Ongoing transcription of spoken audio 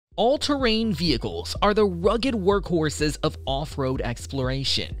All-terrain vehicles are the rugged workhorses of off-road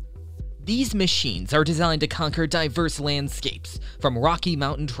exploration. These machines are designed to conquer diverse landscapes, from rocky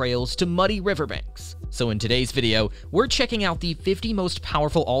mountain trails to muddy riverbanks. So in today's video, we're checking out the 50 most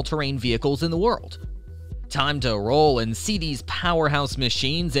powerful all-terrain vehicles in the world. Time to roll and see these powerhouse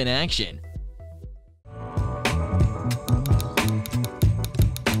machines in action.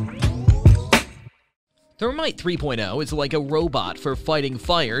 Thermite 3.0 is like a robot for fighting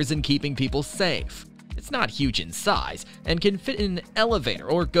fires and keeping people safe. It's not huge in size and can fit in an elevator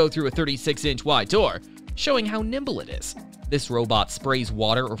or go through a 36-inch wide door, showing how nimble it is. This robot sprays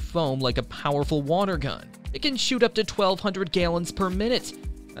water or foam like a powerful water gun. It can shoot up to 1,200 gallons per minute.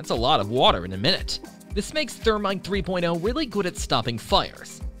 That's a lot of water in a minute. This makes Thermite 3.0 really good at stopping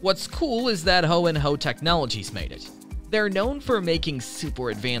fires. What's cool is that Ho Technologies made it. They're known for making super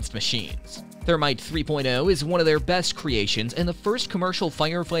advanced machines. Thermite 3.0 is one of their best creations and the first commercial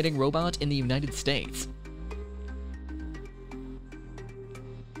firefighting robot in the United States.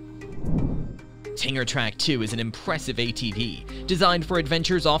 Tinger Track 2 is an impressive ATV designed for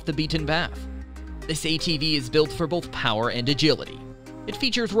adventures off the beaten path. This ATV is built for both power and agility. It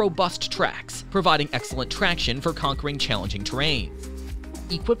features robust tracks, providing excellent traction for conquering challenging terrains.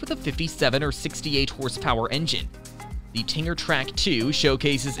 Equipped with a 57 or 68 horsepower engine, the Tinger Track 2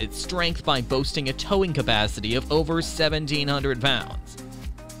 showcases its strength by boasting a towing capacity of over 1,700 pounds.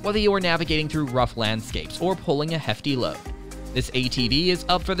 Whether you are navigating through rough landscapes or pulling a hefty load, this ATV is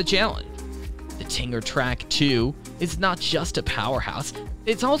up for the challenge. The Tinger Track 2 is not just a powerhouse,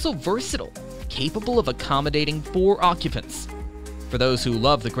 it's also versatile, capable of accommodating 4 occupants. For those who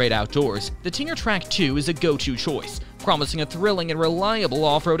love the great outdoors, the Tinger Track 2 is a go-to choice, promising a thrilling and reliable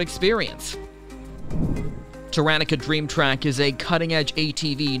off-road experience. Tyrannica Dream Track is a cutting-edge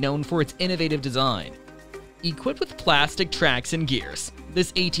ATV known for its innovative design. Equipped with plastic tracks and gears,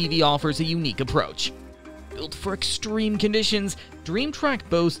 this ATV offers a unique approach. Built for extreme conditions, Dream Track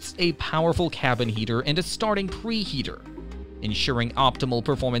boasts a powerful cabin heater and a starting preheater, ensuring optimal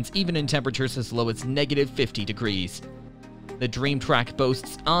performance even in temperatures as low as -50 degrees. The Dream Track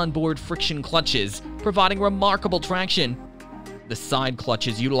boasts onboard friction clutches, providing remarkable traction. The side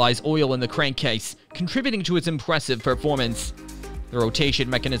clutches utilize oil in the crankcase, contributing to its impressive performance. The rotation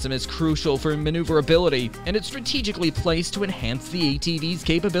mechanism is crucial for maneuverability, and it's strategically placed to enhance the ATV's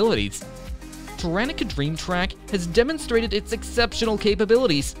capabilities. Tyrannica Dream Track has demonstrated its exceptional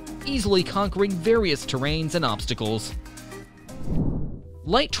capabilities, easily conquering various terrains and obstacles.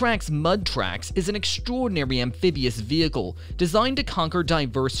 Light Track's Mud Tracks is an extraordinary amphibious vehicle designed to conquer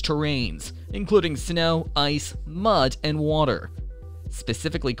diverse terrains, including snow, ice, mud, and water.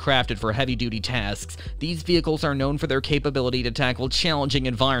 Specifically crafted for heavy-duty tasks, these vehicles are known for their capability to tackle challenging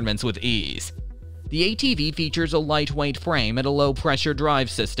environments with ease. The ATV features a lightweight frame and a low-pressure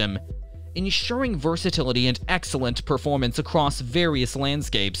drive system, ensuring versatility and excellent performance across various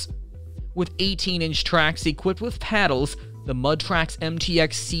landscapes. With 18-inch tracks equipped with paddles, the Mud Tracks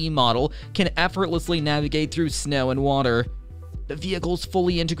MTX-C model can effortlessly navigate through snow and water. The vehicle's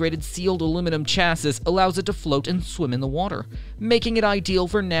fully integrated sealed aluminum chassis allows it to float and swim in the water, making it ideal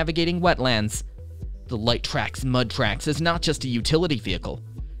for navigating wetlands. The Light Track's Mud Tracks is not just a utility vehicle.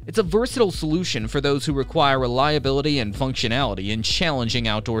 It's a versatile solution for those who require reliability and functionality in challenging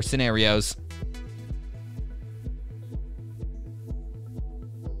outdoor scenarios.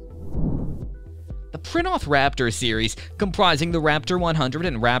 The Prinoth Raptor series, comprising the Raptor 100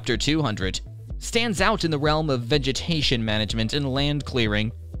 and Raptor 200, stands out in the realm of vegetation management and land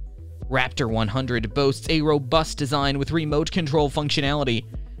clearing. Raptor 100 boasts a robust design with remote control functionality,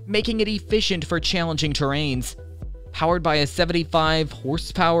 making it efficient for challenging terrains. Powered by a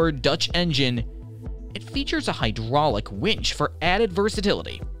 75-horsepower Dutch engine, it features a hydraulic winch for added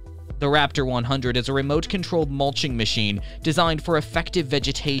versatility. The Raptor 100 is a remote-controlled mulching machine designed for effective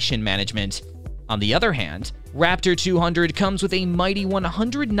vegetation management. On the other hand, Raptor 200 comes with a mighty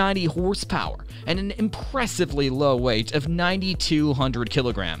 190 horsepower and an impressively low weight of 9,200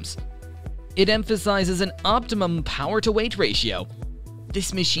 kilograms. It emphasizes an optimum power-to-weight ratio.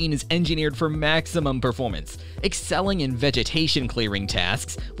 This machine is engineered for maximum performance, excelling in vegetation clearing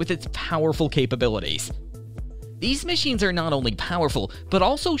tasks with its powerful capabilities. These machines are not only powerful, but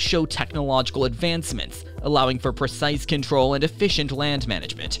also show technological advancements, allowing for precise control and efficient land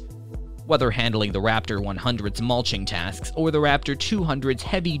management. Whether handling the Raptor 100's mulching tasks or the Raptor 200's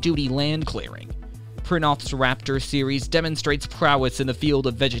heavy-duty land clearing, Prinoth's Raptor series demonstrates prowess in the field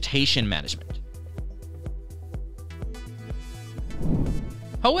of vegetation management.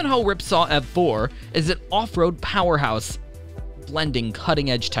 Ho Ripsaw F4 is an off-road powerhouse, blending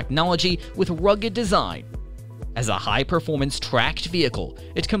cutting-edge technology with rugged design. As a high-performance tracked vehicle,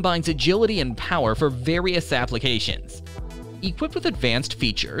 it combines agility and power for various applications. Equipped with advanced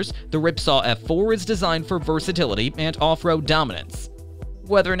features, the Ripsaw F4 is designed for versatility and off-road dominance.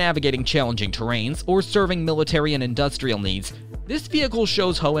 Whether navigating challenging terrains or serving military and industrial needs, this vehicle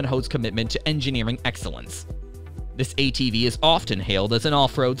shows Ho&Ho's commitment to engineering excellence. This ATV is often hailed as an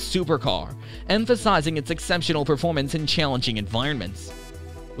off-road supercar, emphasizing its exceptional performance in challenging environments.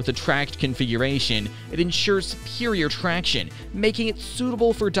 With a tracked configuration, it ensures superior traction, making it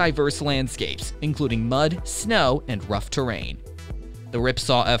suitable for diverse landscapes, including mud, snow, and rough terrain. The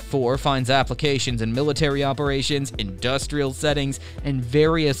Ripsaw F4 finds applications in military operations, industrial settings, and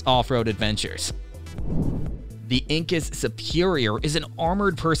various off-road adventures. The Incus Superior is an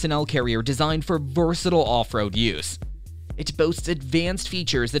armored personnel carrier designed for versatile off-road use. It boasts advanced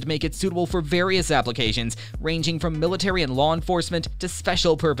features that make it suitable for various applications, ranging from military and law enforcement to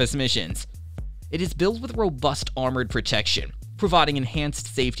special-purpose missions. It is built with robust armored protection, providing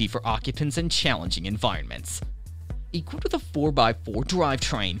enhanced safety for occupants in challenging environments. Equipped with a 4x4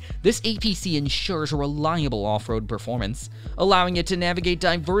 drivetrain, this APC ensures a reliable off-road performance, allowing it to navigate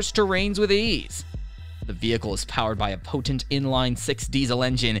diverse terrains with ease. The vehicle is powered by a potent inline-6 diesel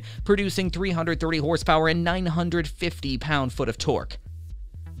engine, producing 330 horsepower and 950 pound-foot of torque.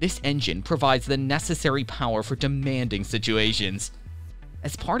 This engine provides the necessary power for demanding situations.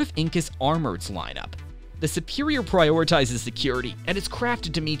 As part of Incus Armored's lineup, the Superior prioritizes security and is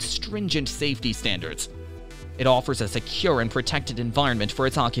crafted to meet stringent safety standards. It offers a secure and protected environment for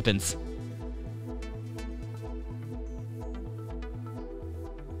its occupants.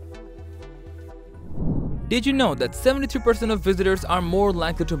 Did you know that 72% of visitors are more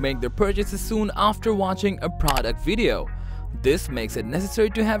likely to make their purchases soon after watching a product video? This makes it necessary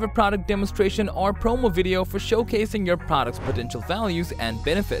to have a product demonstration or promo video for showcasing your product's potential values and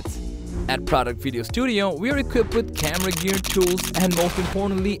benefits. At Product Video Studio, we are equipped with camera gear, tools, and most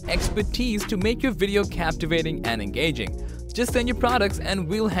importantly, expertise to make your video captivating and engaging. Just send your products and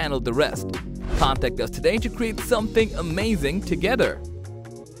we'll handle the rest. Contact us today to create something amazing together.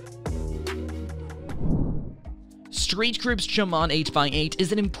 Street Group's Shaman 8x8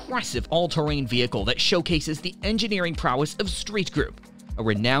 is an impressive all-terrain vehicle that showcases the engineering prowess of Street Group, a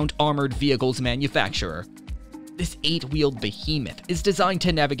renowned armored vehicles manufacturer. This 8-wheeled behemoth is designed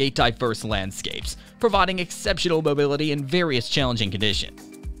to navigate diverse landscapes, providing exceptional mobility in various challenging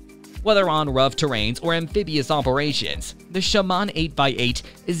conditions. Whether on rough terrains or amphibious operations, the Shaman 8x8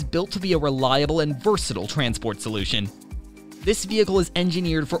 is built to be a reliable and versatile transport solution. This vehicle is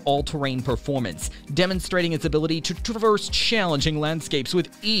engineered for all-terrain performance, demonstrating its ability to traverse challenging landscapes with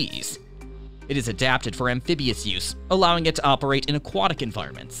ease. It is adapted for amphibious use, allowing it to operate in aquatic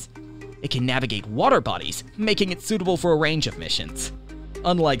environments. It can navigate water bodies, making it suitable for a range of missions.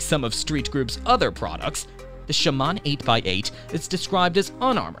 Unlike some of Street Group's other products, the Shaman 8x8 is described as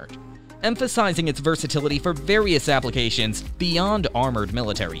unarmored, emphasizing its versatility for various applications beyond armored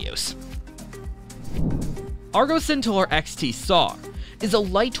military use. Argo Centaur XT SAR is a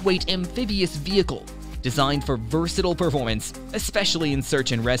lightweight amphibious vehicle designed for versatile performance, especially in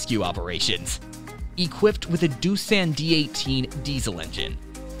search and rescue operations. Equipped with a Doosan D18 diesel engine,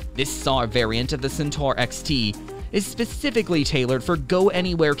 this SAR variant of the Centaur XT is specifically tailored for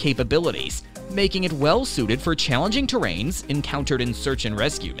go-anywhere capabilities, making it well-suited for challenging terrains encountered in search and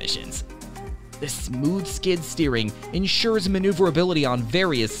rescue missions. The smooth skid steering ensures maneuverability on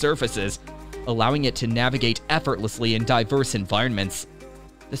various surfaces, allowing it to navigate effortlessly in diverse environments.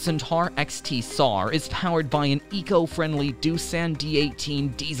 The Centaur XT SAR is powered by an eco-friendly Doosan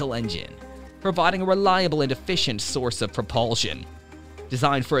D18 diesel engine, providing a reliable and efficient source of propulsion.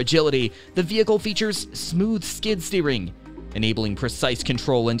 Designed for agility, the vehicle features smooth skid steering, enabling precise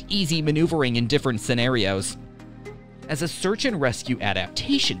control and easy maneuvering in different scenarios. As a search and rescue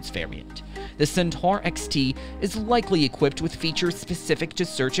adaptations variant, the Centaur XT is likely equipped with features specific to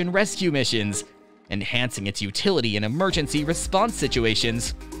search and rescue missions, enhancing its utility in emergency response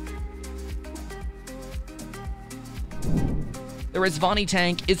situations. The Rezvani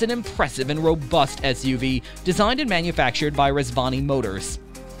tank is an impressive and robust SUV designed and manufactured by Rezvani Motors.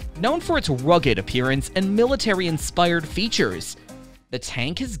 Known for its rugged appearance and military-inspired features, the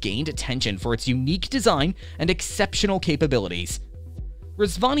tank has gained attention for its unique design and exceptional capabilities.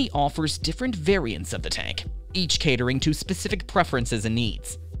 Rezvani offers different variants of the tank, each catering to specific preferences and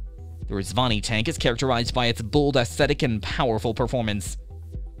needs. The Rezvani tank is characterized by its bold aesthetic and powerful performance.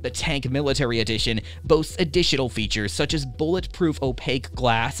 The Tank Military Edition boasts additional features such as bulletproof opaque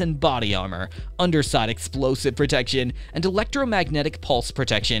glass and body armor, underside explosive protection, and electromagnetic pulse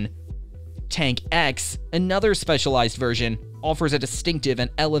protection. Tank X, another specialized version, offers a distinctive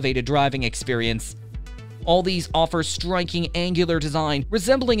and elevated driving experience. All these offer striking angular design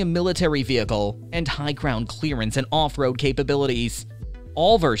resembling a military vehicle and high ground clearance and off-road capabilities.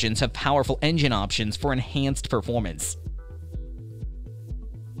 All versions have powerful engine options for enhanced performance.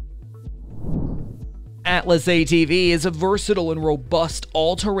 Atlas ATV is a versatile and robust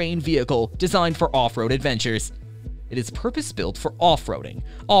all-terrain vehicle designed for off-road adventures. It is purpose-built for off-roading,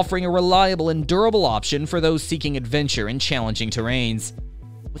 offering a reliable and durable option for those seeking adventure in challenging terrains.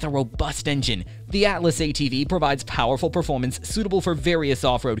 With a robust engine, the Atlas ATV provides powerful performance suitable for various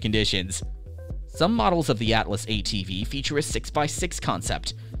off-road conditions. Some models of the Atlas ATV feature a 6x6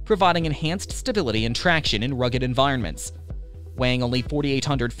 concept, providing enhanced stability and traction in rugged environments. Weighing only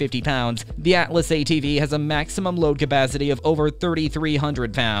 4,850 pounds, the Atlas ATV has a maximum load capacity of over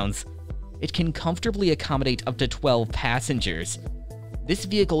 3,300 pounds. It can comfortably accommodate up to 12 passengers. This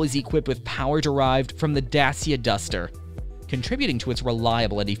vehicle is equipped with power derived from the Dacia Duster, contributing to its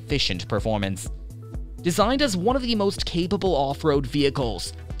reliable and efficient performance. Designed as one of the most capable off-road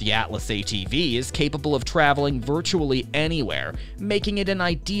vehicles, the Atlas ATV is capable of traveling virtually anywhere, making it an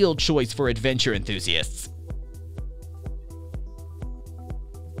ideal choice for adventure enthusiasts.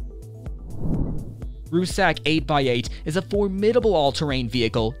 Rusak 8x8 is a formidable all-terrain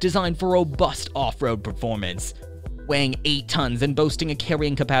vehicle designed for robust off-road performance. Weighing 8 tons and boasting a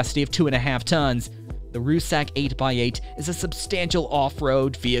carrying capacity of 2.5 tons, the Rusak 8x8 is a substantial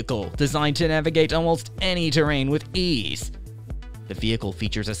off-road vehicle designed to navigate almost any terrain with ease. The vehicle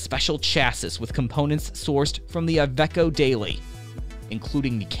features a special chassis with components sourced from the Iveco Daily,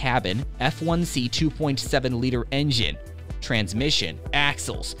 including the cabin, F1C 2.7-liter engine, transmission,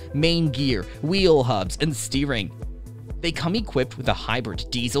 axles, main gear, wheel hubs, and steering. They come equipped with a hybrid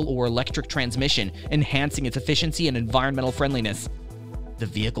diesel or electric transmission, enhancing its efficiency and environmental friendliness. The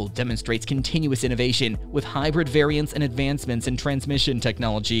vehicle demonstrates continuous innovation with hybrid variants and advancements in transmission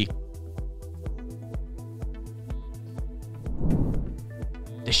technology.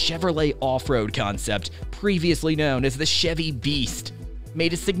 The Chevrolet off-road concept, previously known as the Chevy Beast,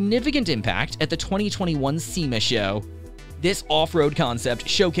 made a significant impact at the 2021 SEMA show. This off-road concept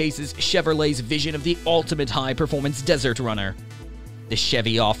showcases Chevrolet's vision of the ultimate high-performance desert runner. The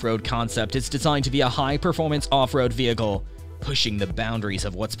Chevy off-road concept is designed to be a high-performance off-road vehicle, pushing the boundaries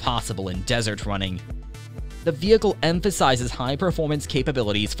of what's possible in desert running. The vehicle emphasizes high-performance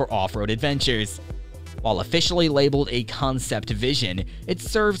capabilities for off-road adventures. While officially labeled a concept vision, it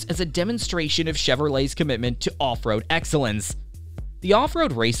serves as a demonstration of Chevrolet's commitment to off-road excellence. The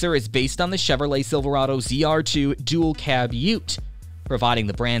off-road racer is based on the Chevrolet Silverado ZR2 dual cab ute, providing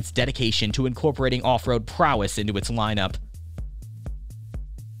the brand's dedication to incorporating off-road prowess into its lineup.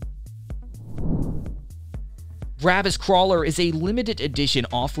 Brabus Crawler is a limited edition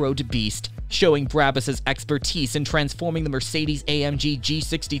off-road beast, showing Brabus's expertise in transforming the Mercedes-AMG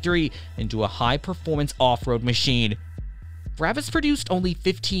G63 into a high-performance off-road machine. Brabus produced only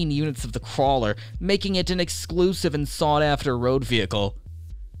 15 units of the Crawler, making it an exclusive and sought-after road vehicle.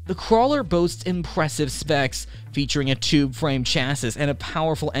 The Crawler boasts impressive specs, featuring a tube-frame chassis and a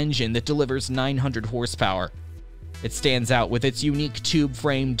powerful engine that delivers 900 horsepower. It stands out with its unique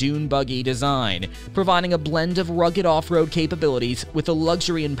tube-frame dune buggy design, providing a blend of rugged off-road capabilities with the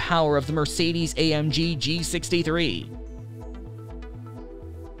luxury and power of the Mercedes-AMG G63.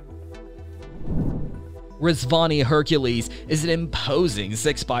 Rezvani Hercules is an imposing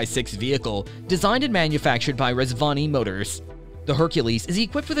 6x6 vehicle designed and manufactured by Rezvani Motors. The Hercules is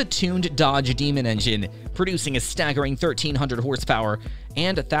equipped with a tuned Dodge Demon engine, producing a staggering 1,300 horsepower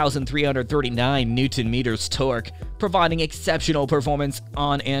and 1,339 Nm torque, providing exceptional performance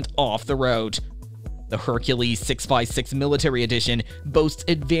on and off the road. The Hercules 6x6 Military Edition boasts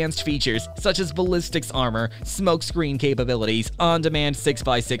advanced features such as ballistics armor, smokescreen capabilities, on-demand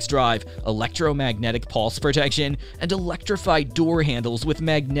 6x6 drive, electromagnetic pulse protection, and electrified door handles with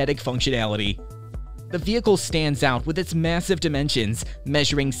magnetic functionality. The vehicle stands out with its massive dimensions,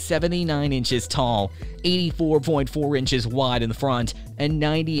 measuring 79 inches tall, 84.4 inches wide in the front, and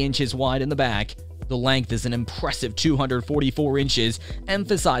 90 inches wide in the back. The length is an impressive 244 inches,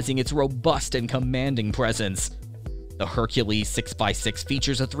 emphasizing its robust and commanding presence. The Hercules 6x6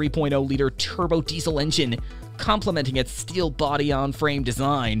 features a 3.0-liter turbo diesel engine, complementing its steel body-on-frame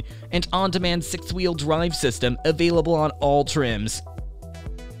design, and on-demand 6-wheel drive system available on all trims.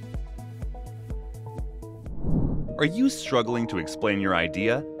 Are you struggling to explain your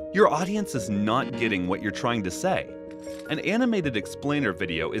idea? Your audience is not getting what you're trying to say. An animated explainer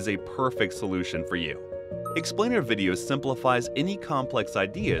video is a perfect solution for you. Explainer video simplifies any complex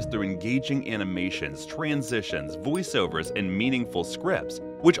ideas through engaging animations, transitions, voiceovers, and meaningful scripts,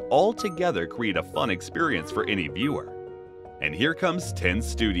 which all together create a fun experience for any viewer. And here comes 10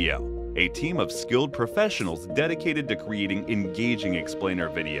 Studio. a team of skilled professionals dedicated to creating engaging explainer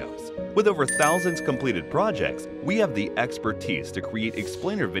videos. With over thousands completed projects, we have the expertise to create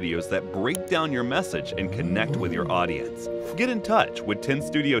explainer videos that break down your message and connect with your audience. Get in touch with 10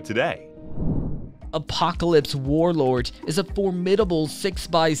 Studio today. Apocalypse Warlord is a formidable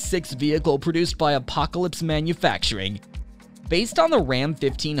 6x6 vehicle produced by Apocalypse Manufacturing. Based on the Ram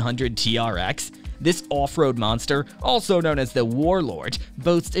 1500 TRX, this off-road monster, also known as the Warlord,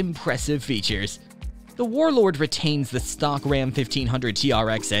 boasts impressive features. The Warlord retains the stock Ram 1500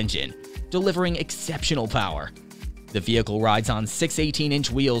 TRX engine, delivering exceptional power. The vehicle rides on 6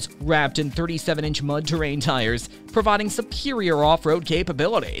 18-inch wheels wrapped in 37-inch mud terrain tires, providing superior off-road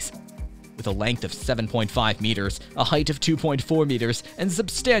capabilities. With a length of 7.5 meters, a height of 2.4 meters, and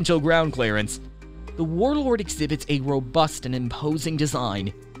substantial ground clearance, the Warlord exhibits a robust and imposing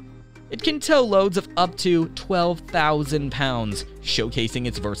design. It can tow loads of up to 12,000 pounds, showcasing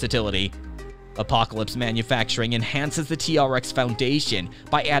its versatility. Apocalypse Manufacturing enhances the TRX foundation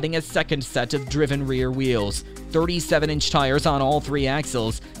by adding a second set of driven rear wheels, 37-inch tires on all 3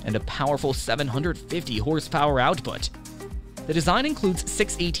 axles, and a powerful 750 horsepower output. The design includes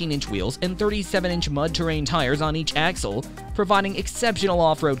 6 18-inch wheels and 37-inch mud terrain tires on each axle, providing exceptional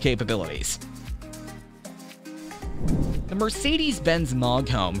off-road capabilities. The Mercedes-Benz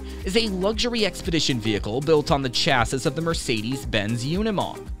Moghome is a luxury expedition vehicle built on the chassis of the Mercedes-Benz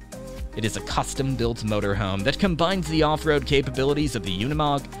Unimog. It is a custom-built motorhome that combines the off-road capabilities of the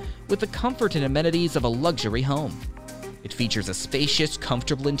Unimog with the comfort and amenities of a luxury home. It features a spacious,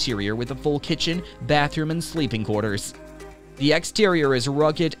 comfortable interior with a full kitchen, bathroom, and sleeping quarters. The exterior is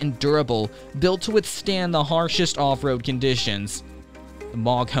rugged and durable, built to withstand the harshest off-road conditions. The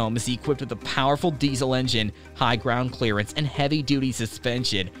Moghome is equipped with a powerful diesel engine, high ground clearance, and heavy-duty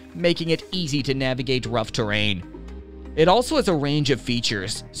suspension, making it easy to navigate rough terrain. It also has a range of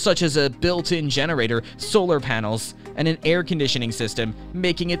features, such as a built-in generator, solar panels, and an air conditioning system,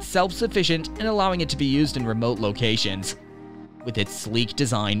 making it self-sufficient and allowing it to be used in remote locations. With its sleek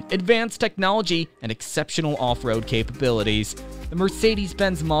design, advanced technology, and exceptional off-road capabilities, the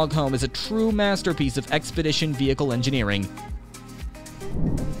Mercedes-Benz Moghome is a true masterpiece of expedition vehicle engineering.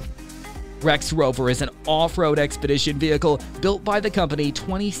 Rex Rover is an off-road expedition vehicle built by the company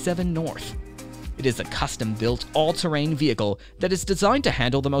 27 North. It is a custom-built, all-terrain vehicle that is designed to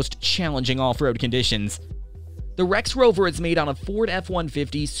handle the most challenging off-road conditions. The Rex Rover is made on a Ford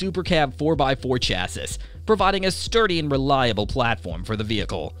F-150 Super Cab 4x4 chassis, providing a sturdy and reliable platform for the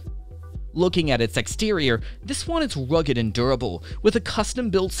vehicle. Looking at its exterior, this one is rugged and durable, with a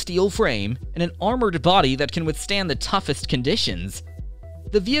custom-built steel frame and an armored body that can withstand the toughest conditions.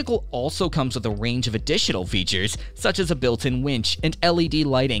 The vehicle also comes with a range of additional features, such as a built-in winch and LED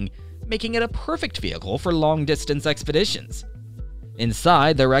lighting, making it a perfect vehicle for long-distance expeditions.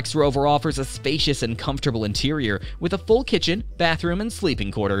 Inside, the Rex Rover offers a spacious and comfortable interior with a full kitchen, bathroom, and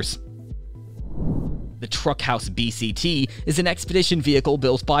sleeping quarters. The Truckhouse BCT is an expedition vehicle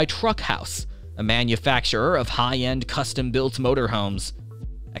built by Truckhouse, a manufacturer of high-end custom-built motorhomes.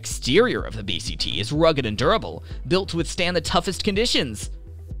 Exterior of the BCT is rugged and durable, built to withstand the toughest conditions.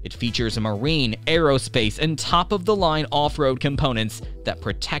 It features marine, aerospace, and top-of-the-line off-road components that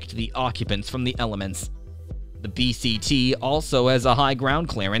protect the occupants from the elements. The BCT also has a high ground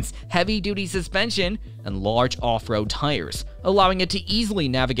clearance, heavy-duty suspension, and large off-road tires, allowing it to easily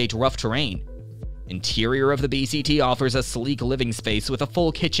navigate rough terrain. Interior of the BCT offers a sleek living space with a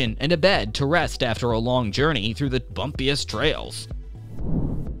full kitchen and a bed to rest after a long journey through the bumpiest trails.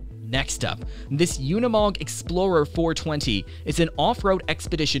 Next up, this Unimog Explorer 420 is an off-road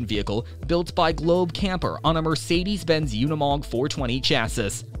expedition vehicle built by Globe Camper on a Mercedes-Benz Unimog 420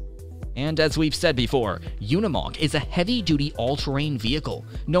 chassis. And as we've said before, Unimog is a heavy-duty all-terrain vehicle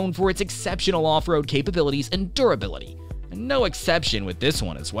known for its exceptional off-road capabilities and durability, and no exception with this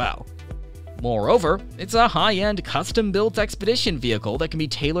one as well. Moreover, it's a high-end, custom-built expedition vehicle that can be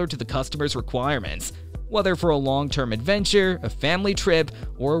tailored to the customer's requirements, whether for a long-term adventure, a family trip,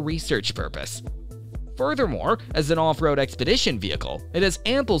 or a research purpose. Furthermore, as an off-road expedition vehicle, it has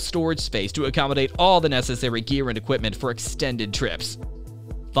ample storage space to accommodate all the necessary gear and equipment for extended trips.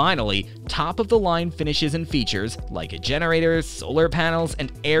 Finally, top-of-the-line finishes and features like a generator, solar panels,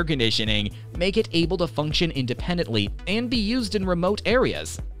 and air conditioning make it able to function independently and be used in remote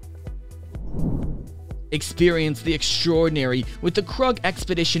areas. Experience the extraordinary with the Krug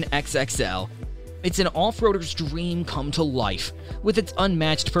Expedition XXL. It's an off-roader's dream come to life, with its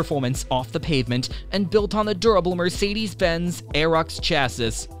unmatched performance off the pavement and built on the durable Mercedes-Benz Aerox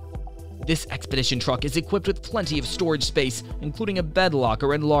chassis. This expedition truck is equipped with plenty of storage space, including a bed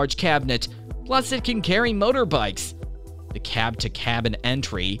locker and large cabinet, plus it can carry motorbikes. The cab-to-cabin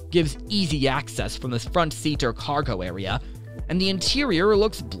entry gives easy access from the front seat or cargo area, and the interior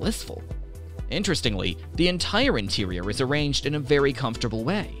looks blissful. Interestingly, the entire interior is arranged in a very comfortable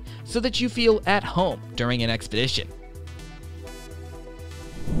way, so that you feel at home during an expedition.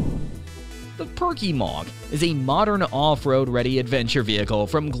 The Perky Mog is a modern off-road ready adventure vehicle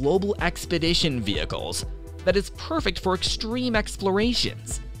from Global Expedition Vehicles that is perfect for extreme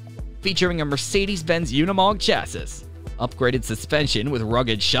explorations. Featuring a Mercedes-Benz Unimog chassis, upgraded suspension with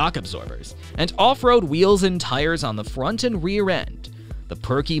rugged shock absorbers, and off-road wheels and tires on the front and rear end, the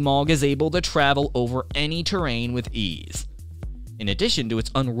Perky Mog is able to travel over any terrain with ease. In addition to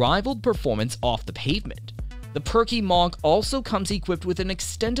its unrivaled performance off the pavement, the Perky Mog also comes equipped with an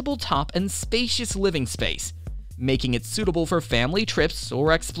extendable top and spacious living space, making it suitable for family trips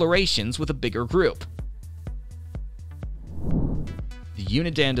or explorations with a bigger group. The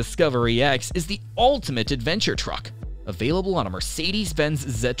Unidan Discovery X is the ultimate adventure truck, available on a Mercedes-Benz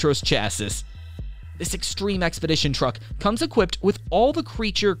Zetros chassis. This extreme expedition truck comes equipped with all the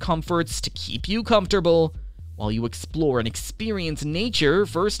creature comforts to keep you comfortable while you explore and experience nature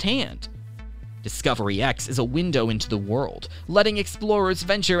firsthand. Discovery X is a window into the world, letting explorers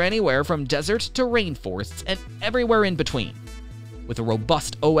venture anywhere from desert to rainforests and everywhere in between. With a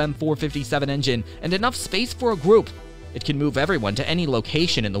robust OM457 engine and enough space for a group, it can move everyone to any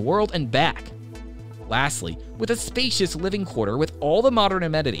location in the world and back. Lastly, with a spacious living quarter with all the modern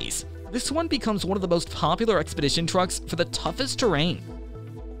amenities, this one becomes one of the most popular expedition trucks for the toughest terrain.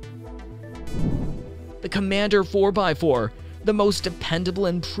 The Commander 4x4, the most dependable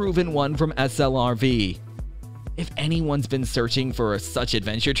and proven one from SLRV. If anyone's been searching for such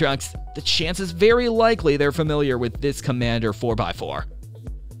adventure trucks, the chance is very likely they're familiar with this Commander 4x4.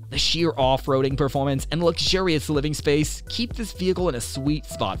 The sheer off-roading performance and luxurious living space keep this vehicle in a sweet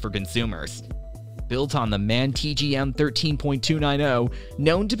spot for consumers. Built on the MAN TGM 13.290,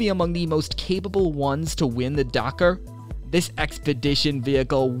 known to be among the most capable ones to win the Dakar, this expedition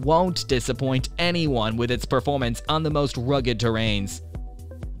vehicle won't disappoint anyone with its performance on the most rugged terrains.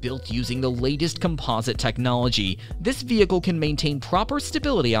 Built using the latest composite technology, this vehicle can maintain proper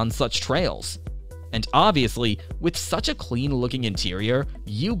stability on such trails. And obviously, with such a clean-looking interior,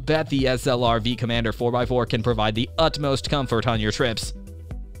 you bet the SLRV Commander 4x4 can provide the utmost comfort on your trips.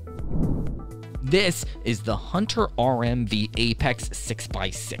 This is the Hunter RMV Apex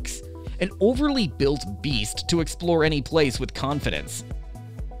 6x6, an overly built beast to explore any place with confidence.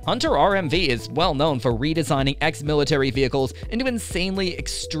 Hunter RMV is well known for redesigning ex-military vehicles into insanely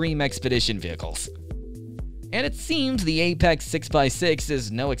extreme expedition vehicles. And it seems the Apex 6x6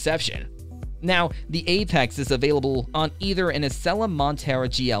 is no exception. Now, the Apex is available on either an Acela Montera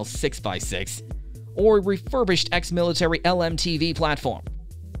GL 6x6 or a refurbished ex-military LMTV platform.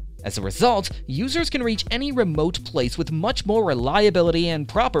 As a result, users can reach any remote place with much more reliability and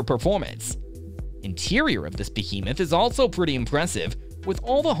proper performance. Interior of this behemoth is also pretty impressive, with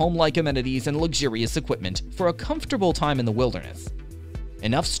all the home-like amenities and luxurious equipment for a comfortable time in the wilderness.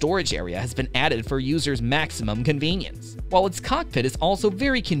 Enough storage area has been added for users' maximum convenience, while its cockpit is also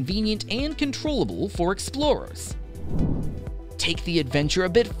very convenient and controllable for explorers. Take the adventure a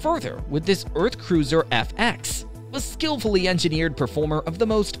bit further with this Earth Cruiser FX, a skillfully engineered performer of the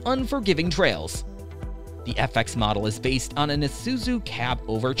most unforgiving trails. The FX model is based on an Isuzu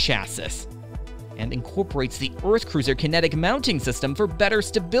cab-over chassis and incorporates the Earth Cruiser kinetic mounting system for better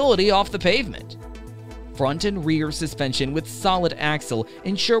stability off the pavement. Front and rear suspension with solid axle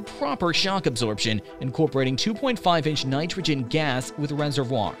ensure proper shock absorption, incorporating 2.5-inch nitrogen gas with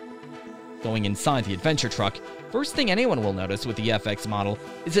reservoir. Going inside the adventure truck, first thing anyone will notice with the FX model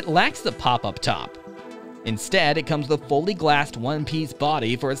is it lacks the pop-up top. Instead, it comes with a fully glassed one-piece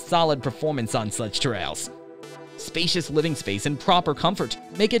body for a solid performance on such trails. Spacious living space and proper comfort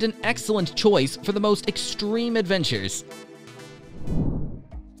make it an excellent choice for the most extreme adventures.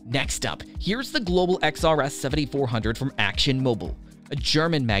 Next up, here's the Global XRS 7400 from Action Mobile, a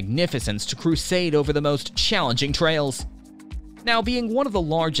German magnificence to crusade over the most challenging trails. Now, being one of the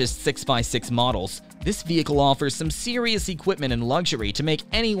largest 6x6 models, this vehicle offers some serious equipment and luxury to make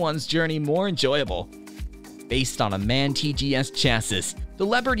anyone's journey more enjoyable. Based on a MAN TGS chassis, the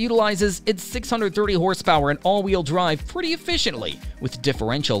Leopard utilizes its 630 horsepower and all-wheel drive pretty efficiently, with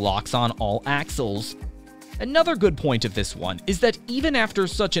differential locks on all axles. Another good point of this one is that even after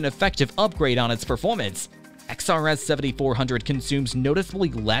such an effective upgrade on its performance, XRS 7400 consumes noticeably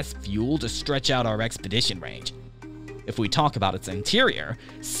less fuel to stretch out our expedition range. If we talk about its interior,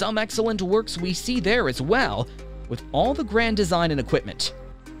 some excellent works we see there as well, with all the grand design and equipment.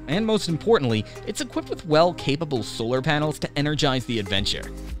 And most importantly, it's equipped with well-capable solar panels to energize the adventure.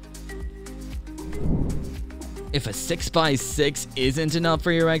 If a 6x6 isn't enough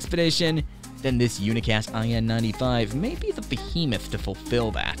for your expedition, then this Unicat IN95 may be the behemoth to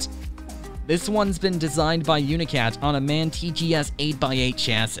fulfill that. This one's been designed by Unicat on a MAN TGS 8x8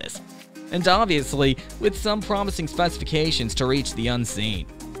 chassis, and obviously with some promising specifications to reach the unseen.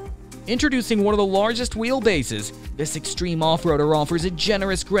 Introducing one of the largest wheelbases, this extreme off-roader offers a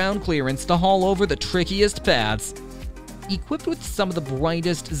generous ground clearance to haul over the trickiest paths. Equipped with some of the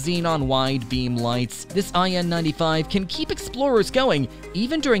brightest xenon wide beam lights, this IN95 can keep explorers going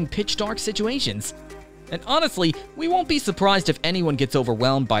even during pitch dark situations. And honestly, we won't be surprised if anyone gets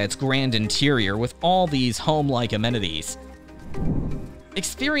overwhelmed by its grand interior with all these home-like amenities.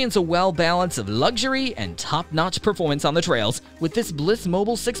 Experience a well balance of luxury and top-notch performance on the trails with this Bliss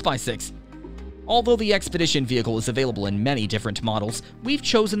Mobile 6x6. Although the Expedition vehicle is available in many different models, we've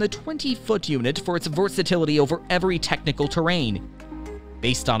chosen the 20-foot unit for its versatility over every technical terrain.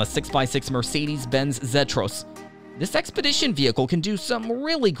 Based on a 6x6 Mercedes-Benz Zetros, this Expedition vehicle can do some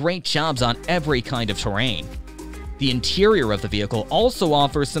really great jobs on every kind of terrain. The interior of the vehicle also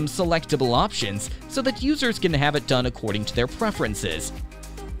offers some selectable options so that users can have it done according to their preferences.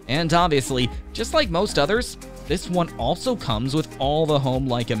 And obviously, just like most others, this one also comes with all the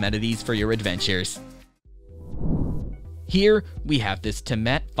home-like amenities for your adventures. Here, we have this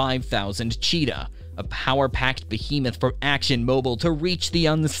Temet 5000 Cheetah, a power-packed behemoth for Action Mobile to reach the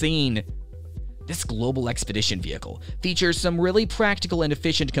unseen. This global expedition vehicle features some really practical and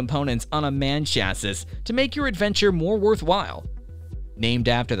efficient components on a MAN chassis to make your adventure more worthwhile. Named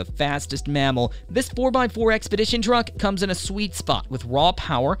after the fastest mammal, this 4x4 expedition truck comes in a sweet spot with raw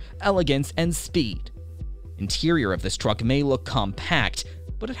power, elegance, and speed. Interior of this truck may look compact,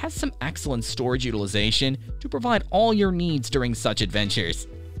 but it has some excellent storage utilization to provide all your needs during such adventures.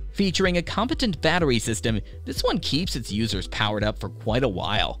 Featuring a competent battery system, this one keeps its users powered up for quite a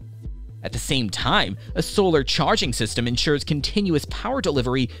while. At the same time, a solar charging system ensures continuous power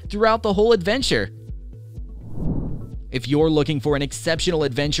delivery throughout the whole adventure. If you're looking for an exceptional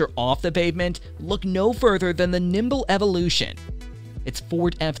adventure off the pavement, look no further than the Nimble Evolution. Its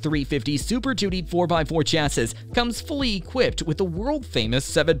Ford F350 Super Duty 4x4 chassis comes fully equipped with the world-famous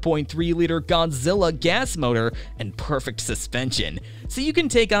 7.3-liter Godzilla gas motor and perfect suspension, so you can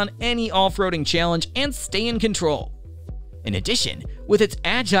take on any off-roading challenge and stay in control. In addition, with its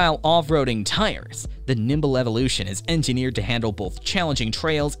agile off-roading tires, the Nimble Evolution is engineered to handle both challenging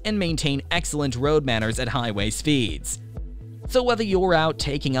trails and maintain excellent road manners at highway speeds. So whether you're out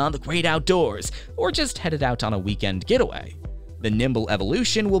taking on the great outdoors or just headed out on a weekend getaway, the Nimble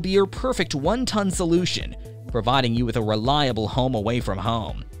Evolution will be your perfect one-ton solution, providing you with a reliable home away from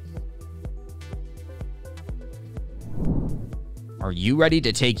home. Are you ready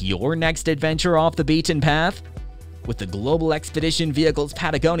to take your next adventure off the beaten path? With the Global Expedition Vehicles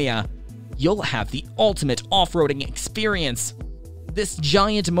Patagonia, you'll have the ultimate off-roading experience. This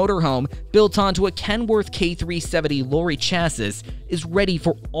giant motorhome, built onto a Kenworth K370 lorry chassis, is ready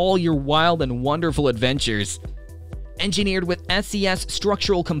for all your wild and wonderful adventures. Engineered with SES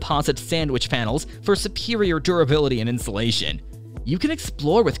structural composite sandwich panels for superior durability and insulation, you can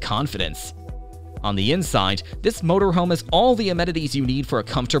explore with confidence. On the inside, this motorhome has all the amenities you need for a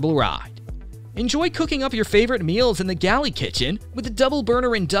comfortable ride. Enjoy cooking up your favorite meals in the galley kitchen with a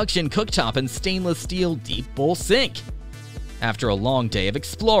double-burner induction cooktop and stainless steel deep bowl sink. After a long day of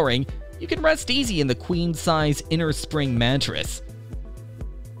exploring, you can rest easy in the queen-size inner spring mattress.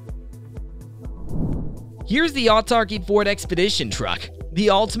 Here's the autarky Ford Expedition truck, the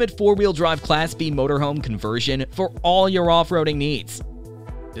ultimate four-wheel drive Class B motorhome conversion for all your off-roading needs.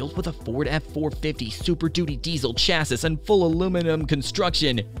 Built with a Ford F450 Super Duty diesel chassis and full aluminum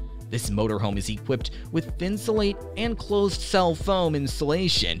construction, this motorhome is equipped with Thinsulate and closed-cell foam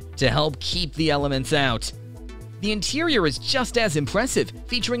insulation to help keep the elements out. The interior is just as impressive,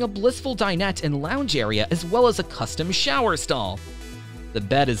 featuring a blissful dinette and lounge area as well as a custom shower stall. The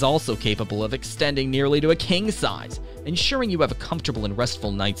bed is also capable of extending nearly to a king size, ensuring you have a comfortable and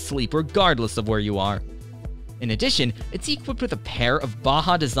restful night's sleep regardless of where you are. In addition, it's equipped with a pair of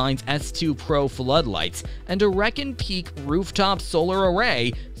Baja Designs S2 Pro floodlights and a Recon Peak rooftop solar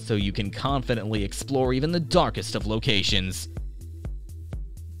array, so you can confidently explore even the darkest of locations.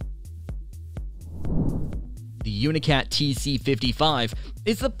 The Unicat TC55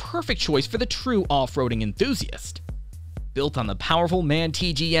 is the perfect choice for the true off-roading enthusiast. Built on the powerful MAN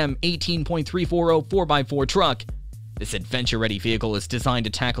TGM 18.340 4x4 truck, this adventure-ready vehicle is designed to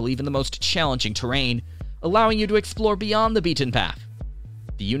tackle even the most challenging terrain, allowing you to explore beyond the beaten path.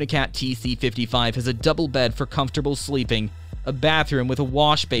 The Unicat TC55 has a double bed for comfortable sleeping, a bathroom with a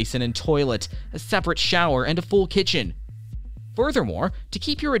wash basin and toilet, a separate shower, and a full kitchen. Furthermore, to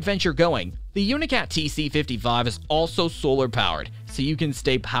keep your adventure going, the Unicat TC55 is also solar powered, so you can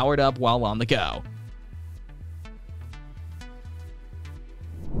stay powered up while on the go.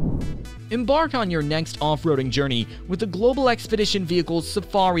 Embark on your next off-roading journey with the Global Expedition Vehicle's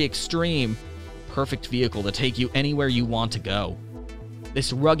Safari Extreme. Perfect vehicle to take you anywhere you want to go.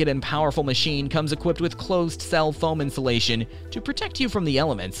 This rugged and powerful machine comes equipped with closed-cell foam insulation to protect you from the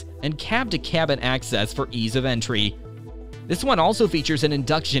elements and cab-to-cabin access for ease of entry. This one also features an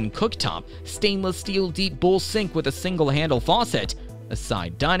induction cooktop, stainless steel deep bowl sink with a single-handle faucet, a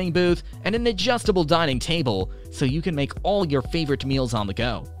side dining booth, and an adjustable dining table, so you can make all your favorite meals on the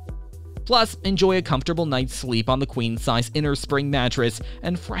go. Plus, enjoy a comfortable night's sleep on the queen-size inner spring mattress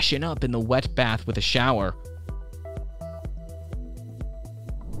and freshen up in the wet bath with a shower.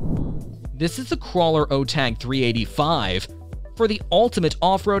 This is the Crawler OTAG 385 for the ultimate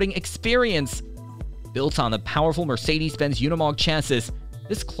off-roading experience. Built on the powerful Mercedes-Benz Unimog chassis,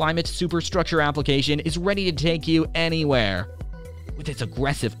 this climate superstructure application is ready to take you anywhere. With its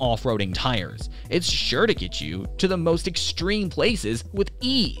aggressive off-roading tires, it's sure to get you to the most extreme places with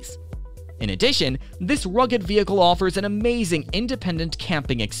ease. In addition, this rugged vehicle offers an amazing independent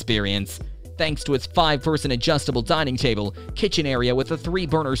camping experience, thanks to its 5-person adjustable dining table, kitchen area with a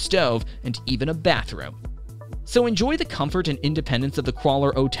 3-burner stove, and even a bathroom. So enjoy the comfort and independence of the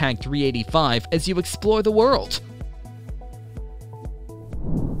Crawler OTAG 385 as you explore the world.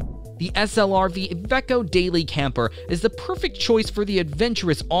 The SLRV Iveco Daily Camper is the perfect choice for the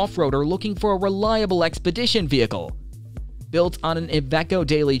adventurous off-roader looking for a reliable expedition vehicle. Built on an Iveco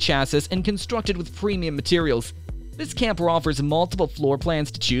Daily chassis and constructed with premium materials, this camper offers multiple floor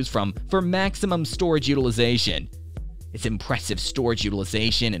plans to choose from for maximum storage utilization. Its impressive storage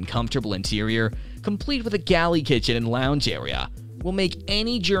utilization and comfortable interior, complete with a galley kitchen and lounge area, will make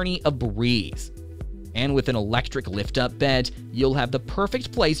any journey a breeze. And with an electric lift-up bed, you'll have the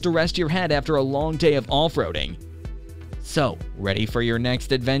perfect place to rest your head after a long day of off-roading. So, ready for your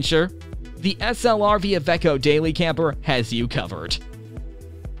next adventure? The SLRV Iveco Daily Camper has you covered.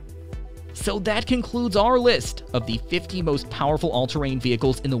 So that concludes our list of the 50 most powerful all-terrain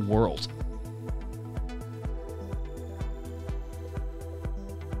vehicles in the world.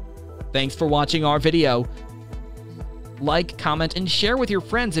 Thanks for watching our video. Like, comment, and share with your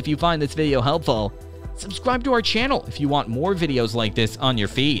friends if you find this video helpful. Subscribe to our channel if you want more videos like this on your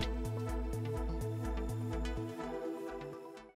feed.